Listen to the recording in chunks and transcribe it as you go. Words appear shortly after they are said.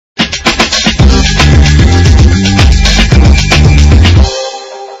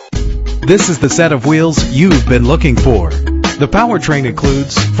This is the set of wheels you've been looking for. The powertrain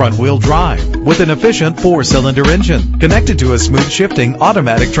includes front-wheel drive with an efficient 4-cylinder engine connected to a smooth shifting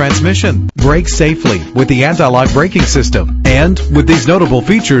automatic transmission. Brake safely with the anti-lock braking system. And with these notable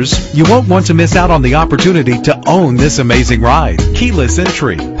features, you won't want to miss out on the opportunity to own this amazing ride. Keyless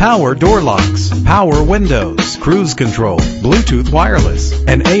entry, power door locks, power windows, cruise control, Bluetooth wireless,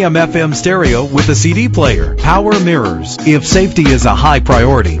 an AM/FM stereo with a CD player, power mirrors. If safety is a high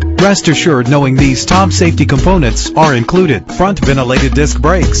priority, rest assured knowing these top safety components are included. Front ventilated disc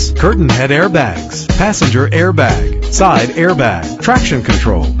brakes, curtain head airbags, passenger airbag, side airbag, traction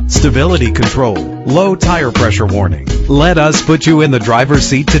control, stability control, low tire pressure warning. Let us put you in the driver's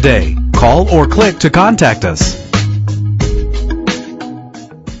seat today. Call or click to contact us.